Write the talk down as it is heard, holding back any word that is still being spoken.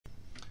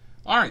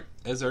All right,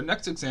 as our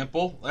next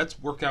example,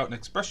 let's work out an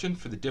expression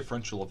for the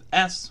differential of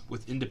S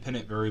with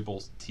independent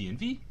variables t and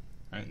v.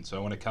 All right, and so I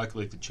want to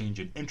calculate the change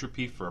in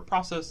entropy for a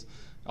process.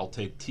 I'll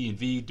take t and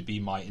v to be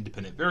my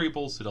independent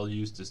variables that I'll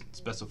use to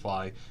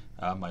specify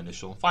my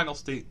initial and final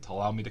state to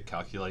allow me to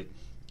calculate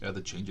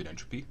the change in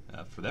entropy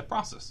for that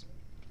process.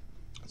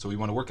 So we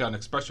want to work out an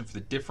expression for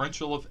the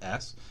differential of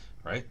S,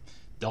 right?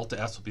 Delta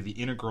S will be the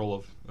integral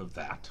of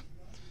that.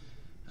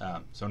 So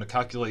I'm going to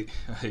calculate,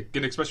 get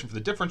an expression for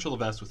the differential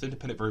of S with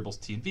independent variables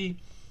t and v,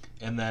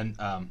 and then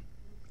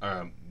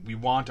we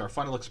want our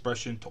final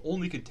expression to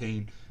only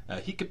contain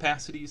heat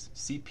capacities,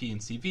 Cp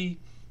and Cv,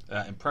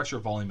 and pressure,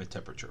 volume, and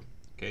temperature.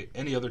 Okay,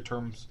 any other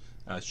terms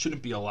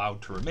shouldn't be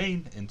allowed to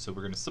remain, and so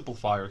we're going to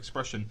simplify our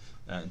expression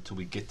until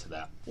we get to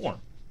that form.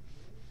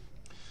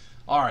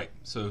 All right,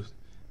 so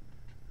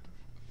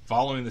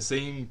following the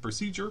same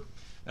procedure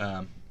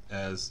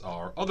as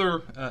our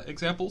other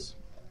examples,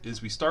 is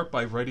we start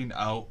by writing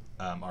out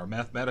our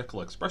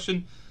mathematical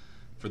expression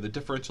for the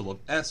differential of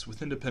S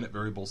with independent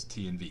variables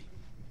t and v.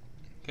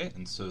 Okay,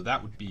 and so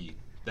that would be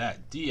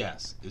that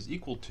ds is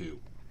equal to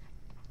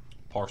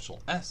partial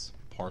S,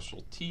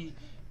 partial t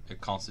at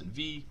constant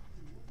v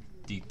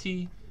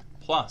dt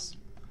plus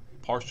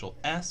partial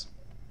S,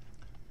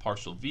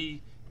 partial v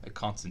at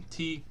constant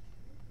t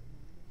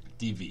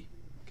dv.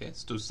 Okay,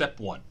 so step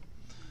one.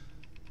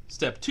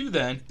 Step two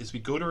then is we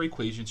go to our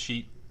equation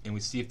sheet and we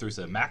see if there's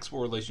a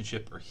Maxwell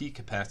relationship or heat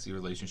capacity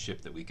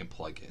relationship that we can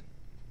plug in.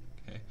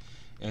 Okay,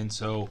 and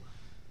so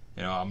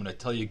I'm going to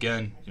tell you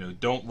again,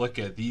 don't look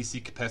at these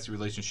heat capacity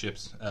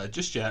relationships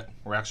just yet.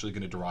 We're actually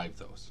going to derive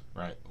those,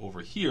 right?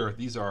 Over here,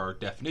 these are our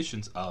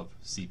definitions of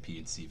Cp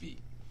and Cv.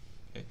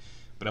 Okay,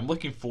 but I'm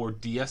looking for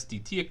ds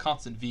dt at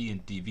constant v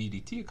and dv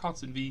dt at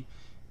constant v,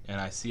 and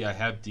I see I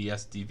have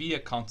ds dv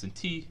at constant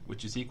t,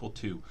 which is equal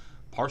to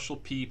partial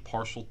p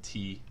partial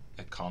t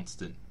at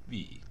constant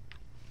v.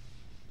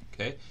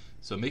 Okay,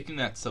 so making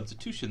that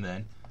substitution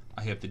then,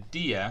 I have the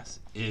ds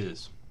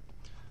is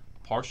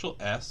partial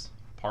s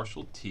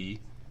partial t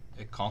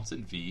at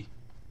constant v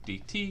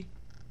dt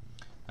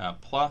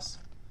plus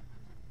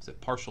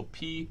partial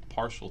p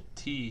partial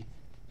t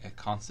at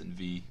constant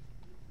v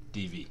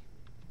dv.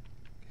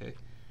 Okay.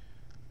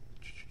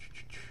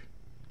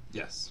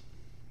 Yes.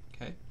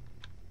 Okay.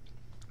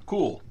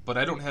 Cool, but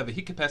I don't have a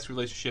heat capacity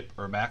relationship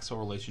or a Maxwell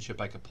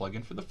relationship I could plug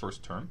in for the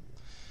first term.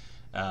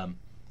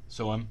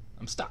 So I'm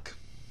stuck.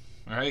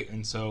 All right,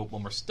 and so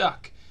when we're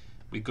stuck,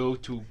 we go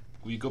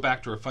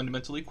back to our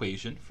fundamental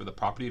equation for the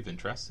property of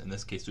interest. In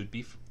this case, it would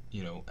be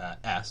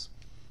S,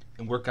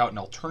 and work out an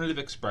alternative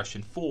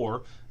expression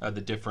for the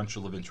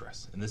differential of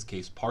interest. In this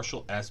case,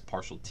 partial S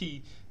partial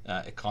t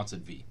at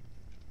constant v.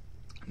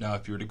 Now,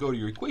 if you were to go to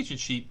your equation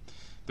sheet,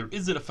 there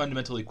isn't a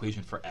fundamental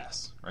equation for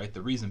S. Right.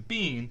 The reason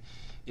being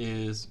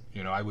is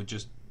I would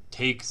just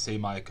take, say,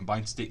 my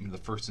combined statement of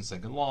the first and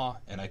second law,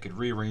 and I could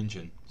rearrange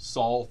and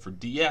solve for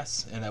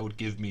ds, and that would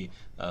give me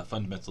a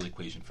fundamental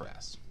equation for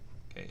S.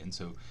 Okay, and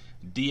so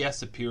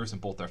ds appears in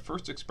both our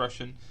first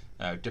expression,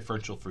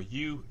 differential for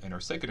u, and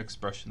our second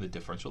expression, the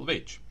differential of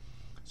h.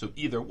 So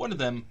either one of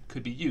them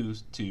could be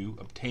used to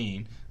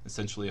obtain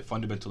essentially a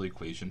fundamental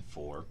equation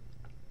for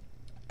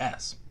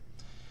S.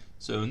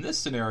 So in this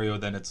scenario,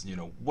 then it's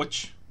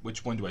which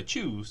one do I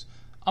choose?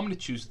 I'm going to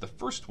choose the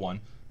first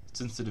one,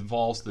 since it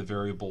involves the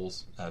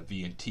variables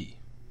v and t,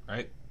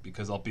 right?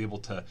 Because I'll be able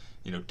to,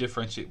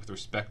 differentiate with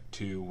respect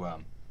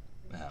to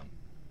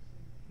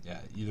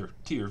either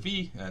t or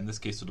v. In this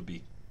case, it'll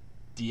be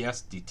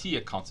ds dt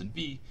at constant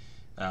v,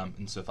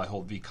 and so if I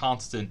hold v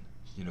constant,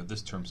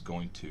 this term's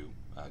going to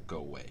go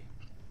away.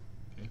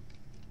 Okay?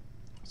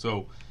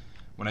 So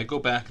when I go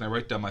back and I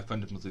write down my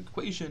fundamental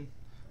equation,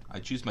 I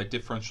choose my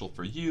differential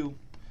for u.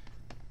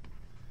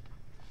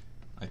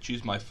 I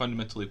choose my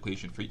fundamental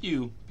equation for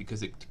u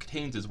because it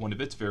contains as one of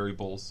its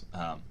variables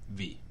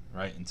v,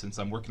 right? And since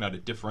I'm working out a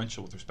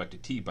differential with respect to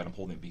t, but I'm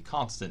holding v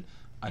constant,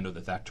 I know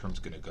that term's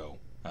going to go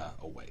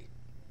away.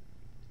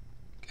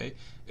 Okay.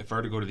 If I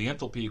were to go to the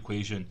enthalpy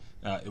equation,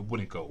 it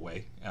wouldn't go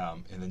away,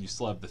 and then you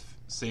still have the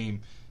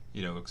same,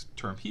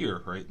 term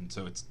here, right? And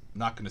so it's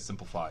not going to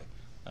simplify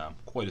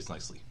quite as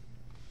nicely.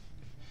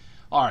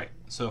 All right.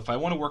 So if I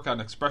want to work out an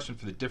expression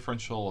for the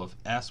differential of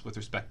S with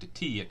respect to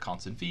t at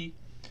constant v,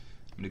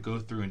 I'm going to go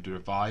through and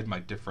divide my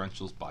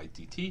differentials by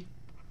dt.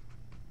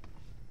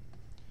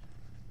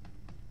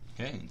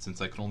 Okay, and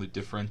since I can only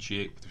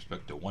differentiate with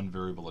respect to one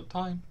variable at a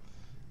time,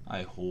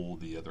 I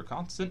hold the other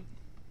constant.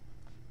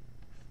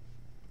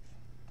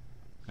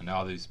 And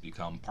now these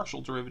become partial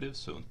derivatives,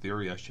 so in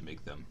theory I should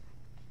make them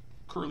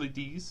curly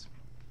d's.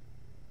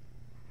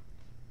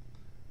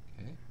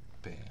 Okay,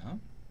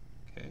 bam.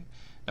 Okay.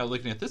 Now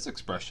looking at this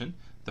expression,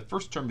 the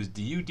first term is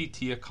du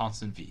dt at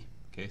constant v.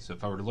 Okay, so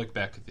if I were to look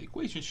back at the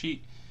equation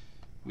sheet,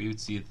 we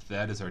would see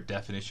that is our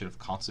definition of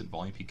constant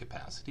volume heat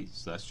capacity,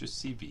 so that's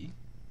just Cv.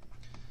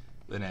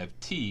 Then I have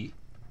T,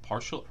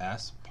 partial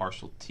S,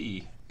 partial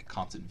T, at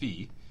constant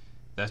V.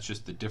 That's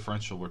just the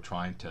differential we're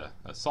trying to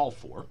solve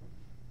for.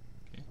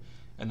 Okay.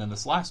 And then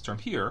this last term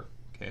here,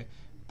 okay,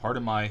 part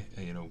of my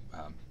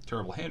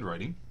terrible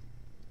handwriting,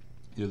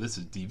 this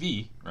is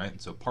dv, right?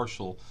 And so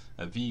partial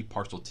v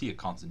partial t at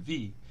constant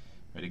v,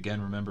 right?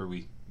 Again, remember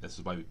this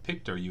is why we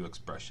picked our u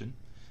expression.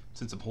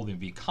 Since I'm holding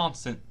v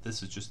constant,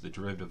 this is just the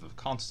derivative of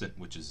constant,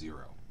 which is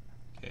 0.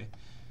 Okay,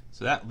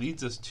 so that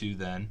leads us to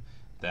then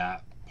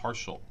that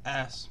partial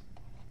s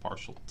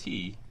partial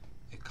t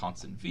at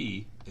constant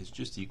v is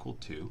just equal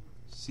to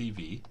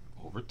cv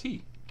over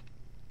t.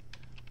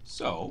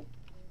 So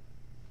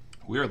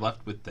we are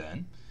left with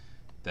then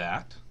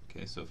that,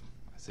 okay, so if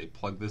I say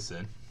plug this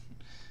in,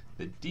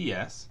 the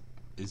ds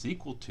is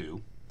equal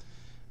to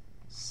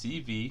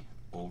cv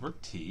over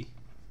t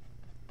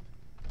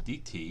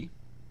dt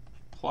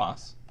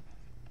plus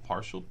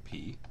partial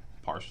p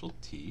partial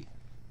t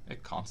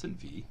at constant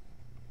v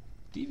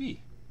dv.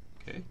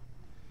 Okay,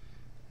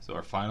 so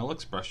our final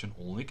expression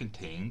only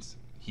contains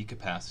heat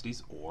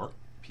capacities or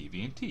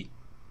PV and T.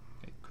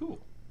 Okay, cool.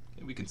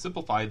 Okay, we can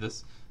simplify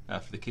this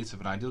for the case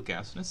of an ideal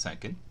gas in a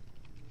second.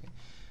 Okay.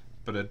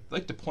 But I'd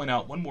like to point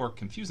out one more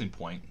confusing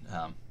point.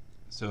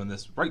 So in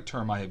this right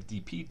term, I have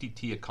dp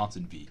dt at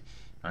constant v.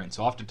 All right,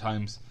 so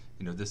oftentimes,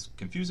 this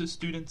confuses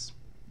students.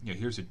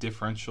 Here's a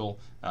differential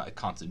at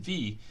constant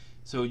v.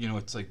 So,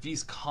 it's like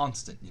v's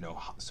constant.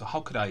 So how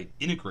could I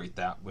integrate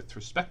that with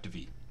respect to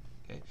v?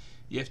 Okay,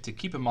 you have to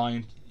keep in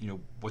mind,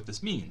 what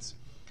this means.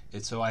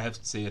 And so I have,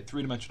 say, a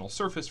three-dimensional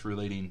surface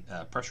relating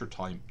pressure,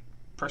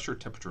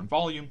 temperature, and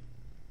volume.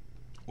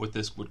 What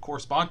this would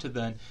correspond to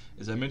then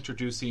is I'm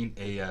introducing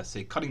a,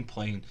 say, cutting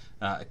plane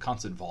at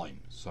constant volume.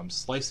 So I'm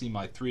slicing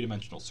my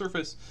three-dimensional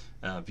surface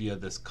via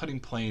this cutting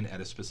plane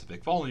at a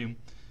specific volume.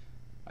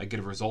 I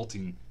get a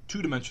resulting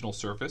two-dimensional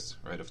surface,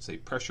 right, of, say,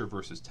 pressure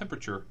versus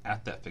temperature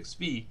at that fixed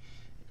v,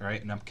 right,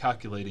 and I'm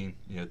calculating,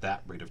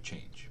 that rate of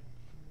change.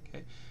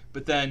 Okay,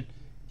 but then,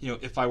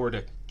 if I were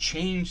to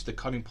change the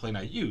cutting plane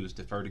I used,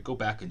 if I were to go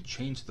back and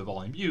change the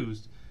volume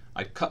used,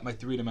 I'd cut my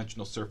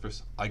three-dimensional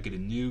surface, I'd get a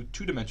new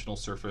two-dimensional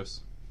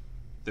surface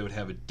that would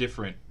have a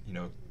different,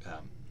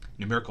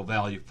 numerical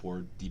value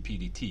for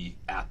dp dt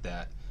at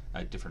that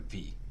different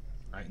v,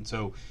 right? And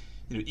so,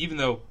 even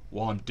though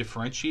while I'm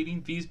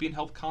differentiating v is being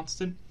held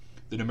constant,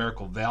 the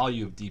numerical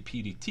value of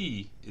dp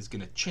dt is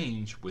going to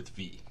change with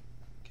v,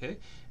 okay?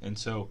 And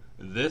so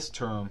this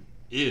term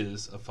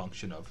is a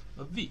function of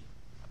v,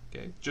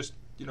 okay? Just,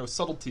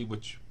 subtlety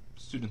which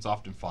students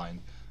often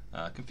find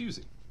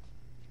confusing,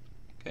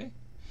 okay?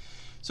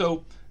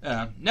 So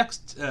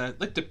next, I'd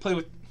like to play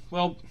with,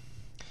 well,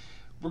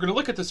 we're going to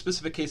look at the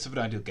specific case of an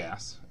ideal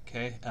gas,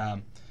 okay?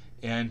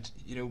 And,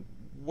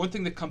 one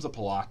thing that comes up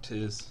a lot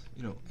is,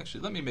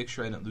 actually let me make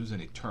sure I didn't lose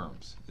any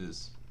terms,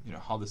 is,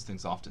 how this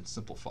thing's often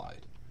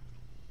simplified.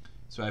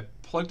 So I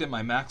plugged in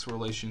my Maxwell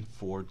relation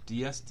for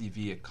ds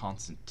dv at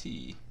constant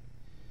t,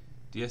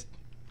 ds,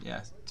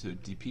 to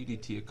dp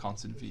dt at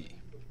constant v.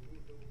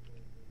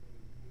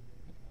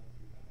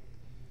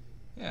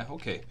 Yeah,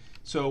 okay.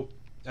 So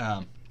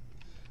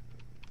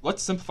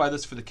let's simplify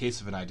this for the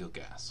case of an ideal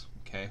gas,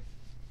 okay?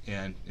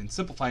 And in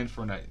simplifying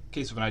for a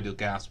case of an ideal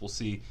gas, we'll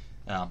see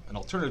an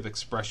alternative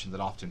expression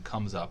that often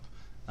comes up,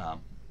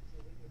 an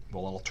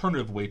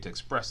alternative way to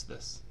express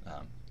this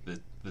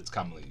that's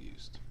commonly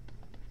used.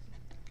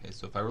 Okay,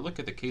 so if I were to look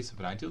at the case of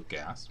an ideal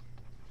gas,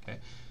 okay,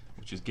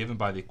 which is given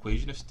by the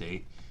equation of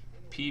state,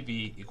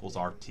 PV equals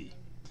RT.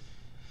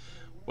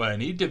 What I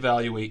need to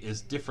evaluate is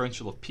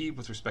differential of P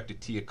with respect to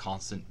T at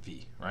constant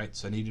V, right?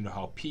 So I need to know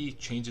how P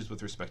changes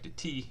with respect to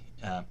T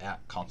at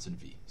constant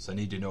V. So I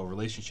need to know a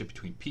relationship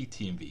between P,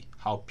 T, and V.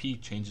 How P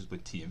changes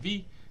with T and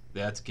V,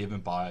 that's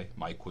given by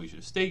my equation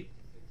of state.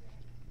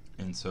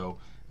 And so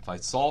if I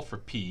solve for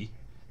P,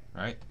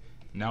 right,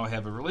 now I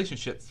have a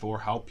relationship for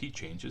how P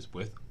changes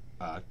with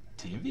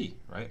T and V,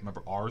 right?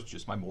 Remember, R is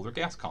just my molar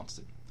gas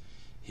constant.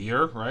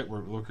 Here, right,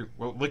 we're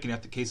looking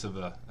at the case of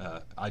an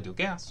ideal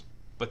gas,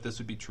 but this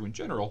would be true in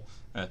general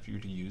if you were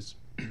to use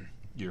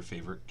your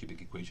favorite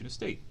cubic equation of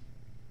state.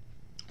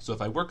 So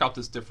if I work out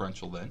this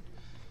differential then,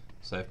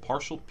 so I have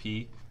partial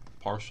P,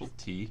 partial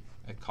T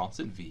at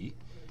constant V,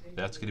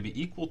 that's going to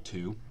be equal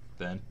to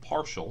then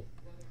partial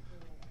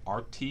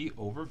RT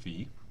over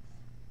V,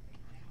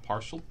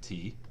 partial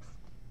T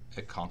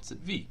at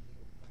constant V.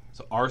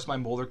 So R is my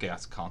molar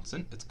gas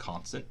constant. It's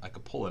constant. I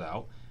could pull it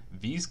out.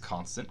 V is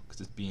constant because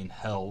it's being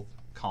held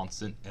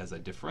constant as I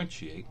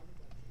differentiate.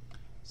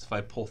 So if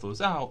I pull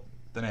those out,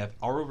 then I have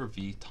R over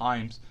V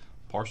times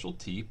partial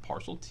T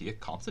at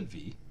constant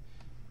V,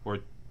 where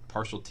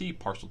partial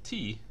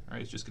T,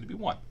 right, is just going to be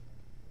 1.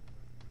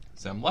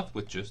 So I'm left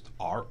with just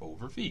R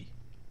over V.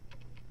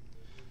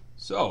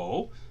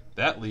 So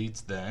that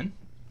leads then,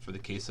 for the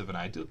case of an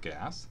ideal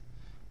gas,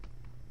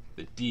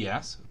 the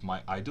ds of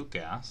my ideal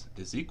gas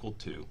is equal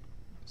to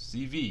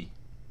Cv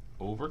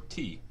over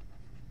T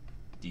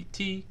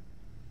dt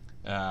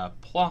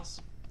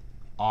plus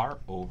R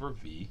over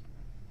V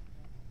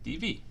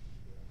dV.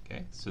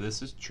 Okay, so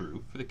this is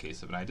true for the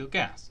case of an ideal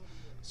gas.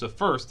 So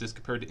first, as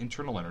compared to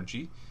internal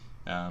energy,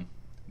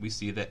 we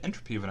see that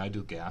entropy of an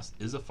ideal gas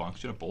is a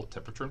function of both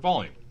temperature and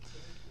volume.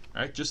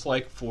 All right, just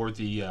like for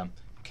the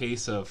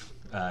case of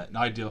an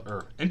ideal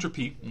or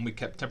entropy, when we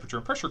kept temperature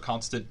and pressure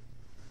constant,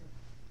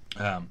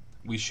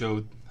 we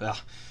showed,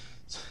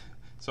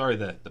 sorry,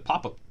 the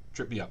pop-up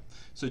tripped me up.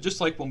 So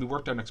just like when we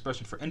worked out an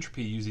expression for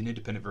entropy using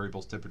independent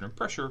variables temperature and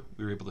pressure,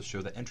 we were able to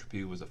show that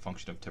entropy was a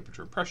function of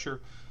temperature and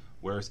pressure,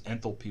 whereas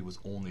enthalpy was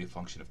only a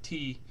function of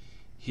T.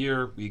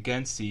 Here we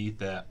again see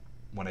that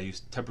when I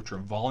use temperature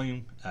and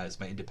volume as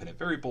my independent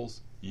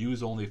variables, U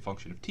is only a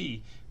function of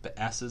T, but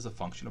S is a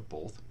function of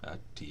both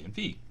T and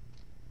V.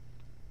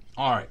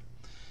 All right,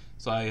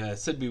 so I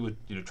said we would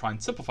try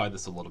and simplify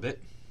this a little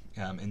bit.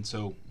 And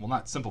so we'll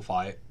not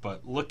simplify it,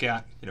 but look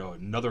at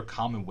another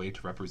common way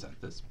to represent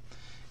this.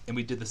 And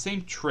we did the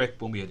same trick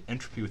when we had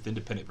entropy with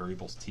independent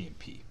variables T and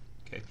P.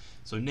 Okay,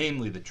 so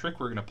namely the trick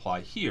we're going to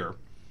apply here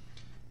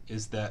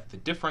is that the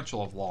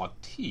differential of log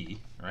T,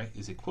 right,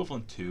 is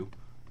equivalent to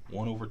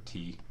 1 over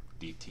T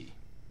dt.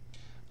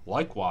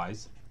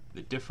 Likewise,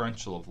 the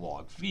differential of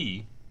log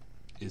V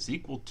is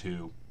equal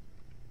to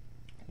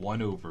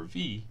 1 over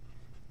V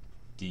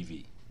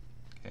dV.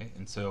 Okay,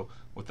 and so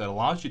what that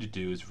allows you to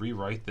do is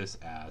rewrite this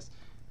as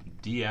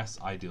ds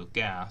ideal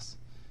gas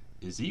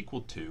is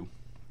equal to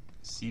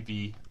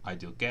CV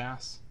ideal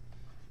gas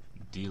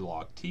d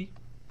log T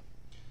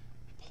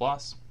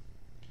plus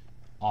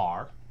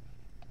R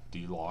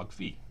d log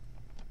V.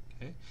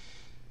 Okay,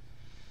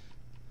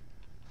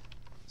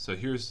 so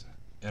here's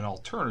an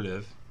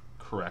alternative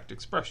correct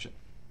expression.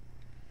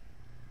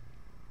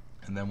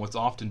 And then what's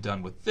often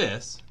done with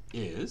this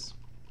is,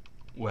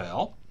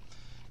 well,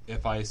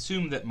 if I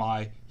assume that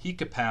my heat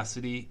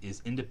capacity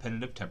is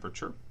independent of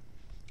temperature,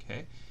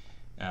 okay,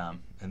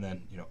 and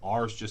then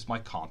R is just my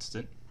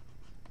constant,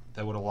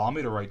 that would allow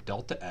me to write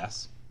delta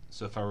S.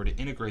 So if I were to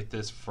integrate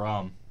this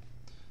from,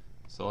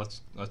 so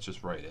let's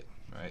just write it,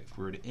 right? If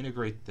we were to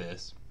integrate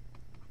this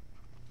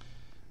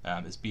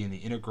as being the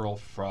integral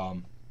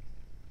from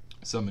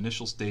some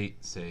initial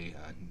state, say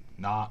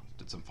naught,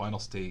 to some final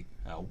state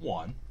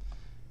 1,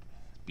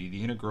 be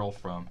the integral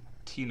from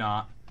T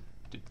naught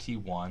to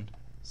T1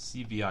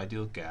 CV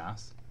ideal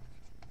gas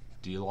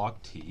d log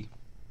T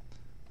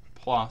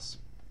plus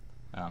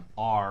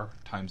R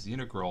times the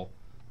integral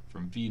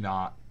from V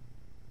naught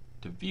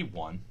to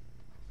V1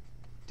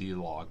 d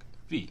log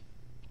V.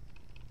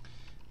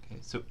 Okay,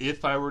 so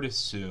if I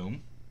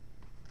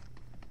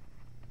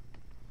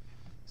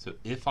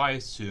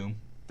assume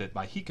that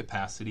my heat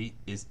capacity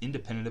is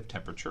independent of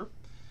temperature,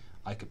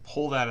 I could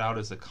pull that out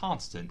as a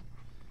constant,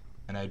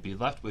 and I'd be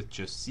left with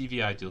just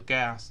CV ideal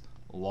gas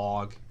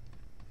log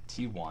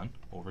T1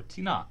 over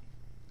T naught.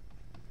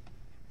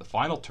 The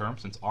final term,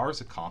 since R is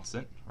a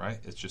constant, right,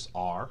 it's just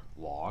R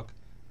log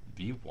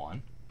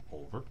V1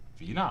 over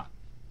V naught.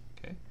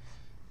 Okay.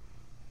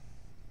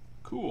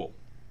 Cool.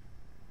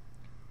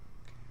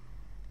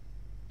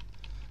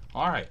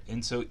 All right,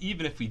 and so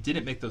even if we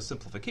didn't make those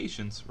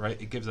simplifications, right,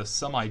 it gives us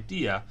some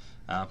idea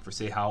for,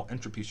 say, how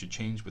entropy should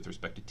change with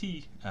respect to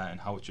T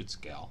and how it should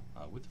scale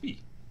with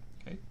V.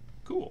 Okay,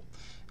 cool.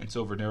 And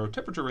so over narrow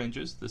temperature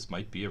ranges, this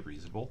might be a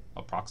reasonable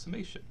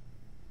approximation.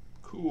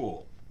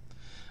 Cool.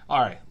 All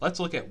right, let's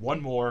look at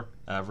one more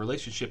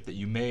relationship that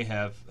you may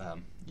have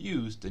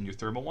used in your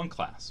Thermal 1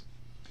 class.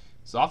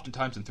 So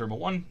oftentimes in Thermal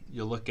 1,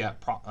 you'll look at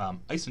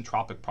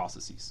isentropic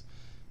processes.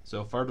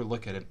 So if I were to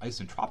look at an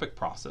isentropic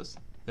process,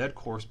 that'd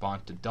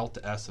correspond to delta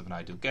S of an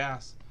ideal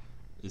gas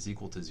is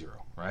equal to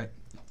 0, right?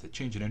 The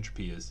change in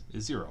entropy is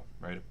 0,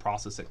 right? A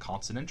process at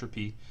constant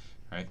entropy,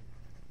 right?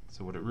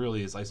 So what it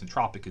really is,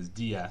 isentropic, is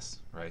ds,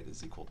 right,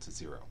 is equal to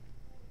 0.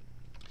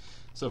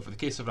 So for the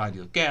case of an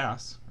ideal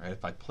gas, right,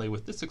 if I play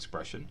with this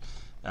expression,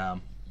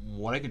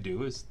 what I can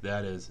do is,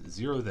 that is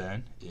 0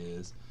 then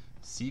is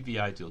CV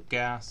ideal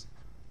gas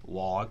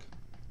log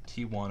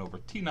T1 over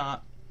T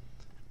naught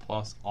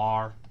plus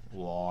R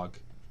log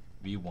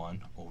V1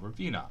 over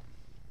V naught.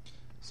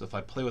 So if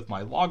I play with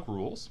my log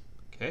rules,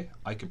 okay,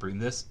 I can bring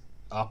this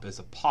up as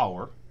a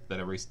power that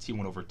I raise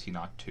T1 over T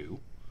naught to.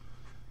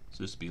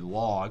 So this would be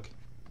log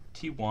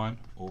T1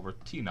 over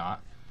T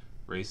naught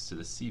raised to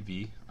the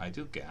CV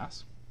ideal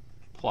gas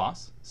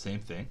plus, same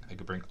thing, I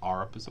could bring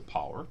R up as a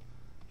power,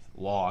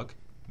 log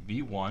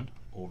V1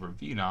 over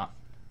V naught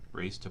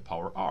raised to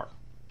power R.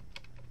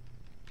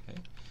 Okay,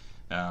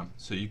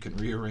 so you can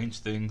rearrange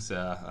things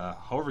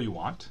however you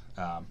want.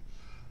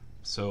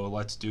 So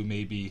let's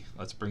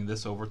bring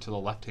this over to the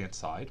left-hand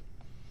side.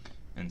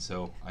 And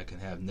so I can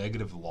have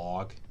negative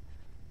log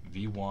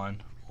V1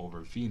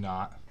 over V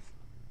naught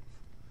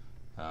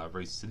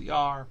raised to the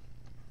R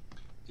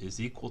is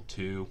equal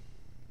to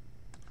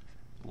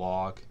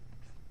log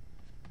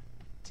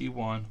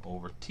T1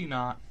 over T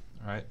naught,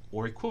 right?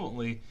 Or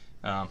equivalently,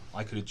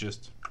 I could have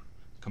just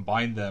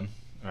combined them,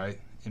 right?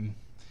 And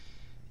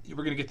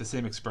we're going to get the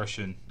same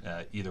expression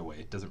either way.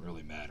 It doesn't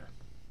really matter,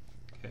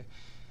 okay?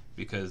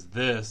 Because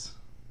this,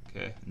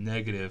 okay,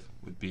 negative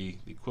would be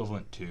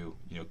equivalent to,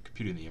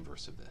 computing the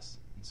inverse of this.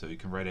 And so you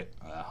can write it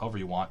however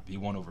you want,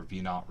 V1 over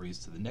V naught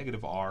raised to the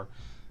negative R,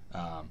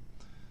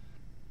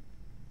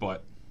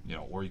 but,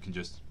 or you can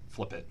just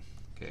flip it,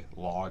 okay,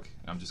 log,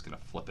 and I'm just going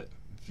to flip it,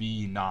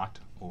 V naught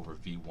over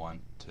V1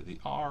 to the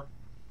R,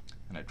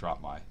 and I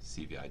drop my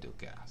CV ideal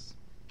gas.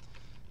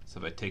 So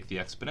if I take the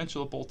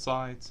exponential of both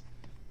sides,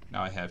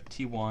 Now I have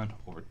T1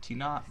 over T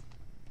naught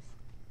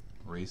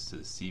raised to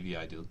the CV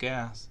ideal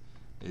gas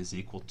is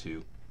equal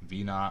to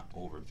V naught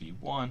over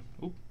V1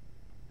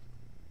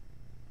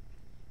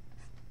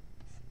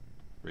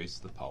 raised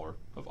to the power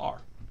of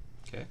R.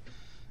 Okay,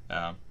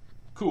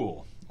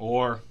 cool.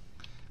 Or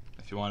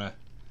if you want to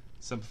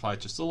simplify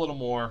it just a little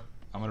more,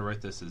 I'm going to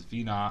write this as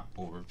V naught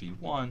over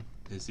V1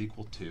 is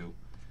equal to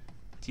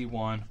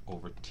T1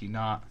 over T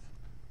naught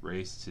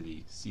raised to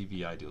the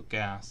CV ideal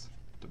gas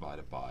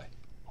divided by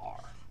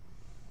R.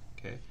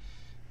 Okay,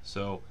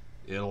 so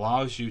it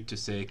allows you to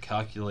say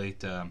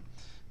calculate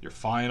your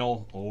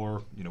final,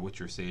 or what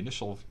your say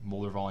initial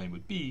molar volume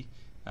would be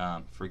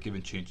for a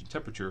given change in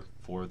temperature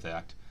for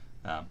that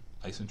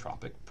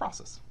isentropic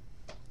process.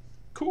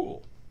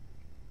 Cool.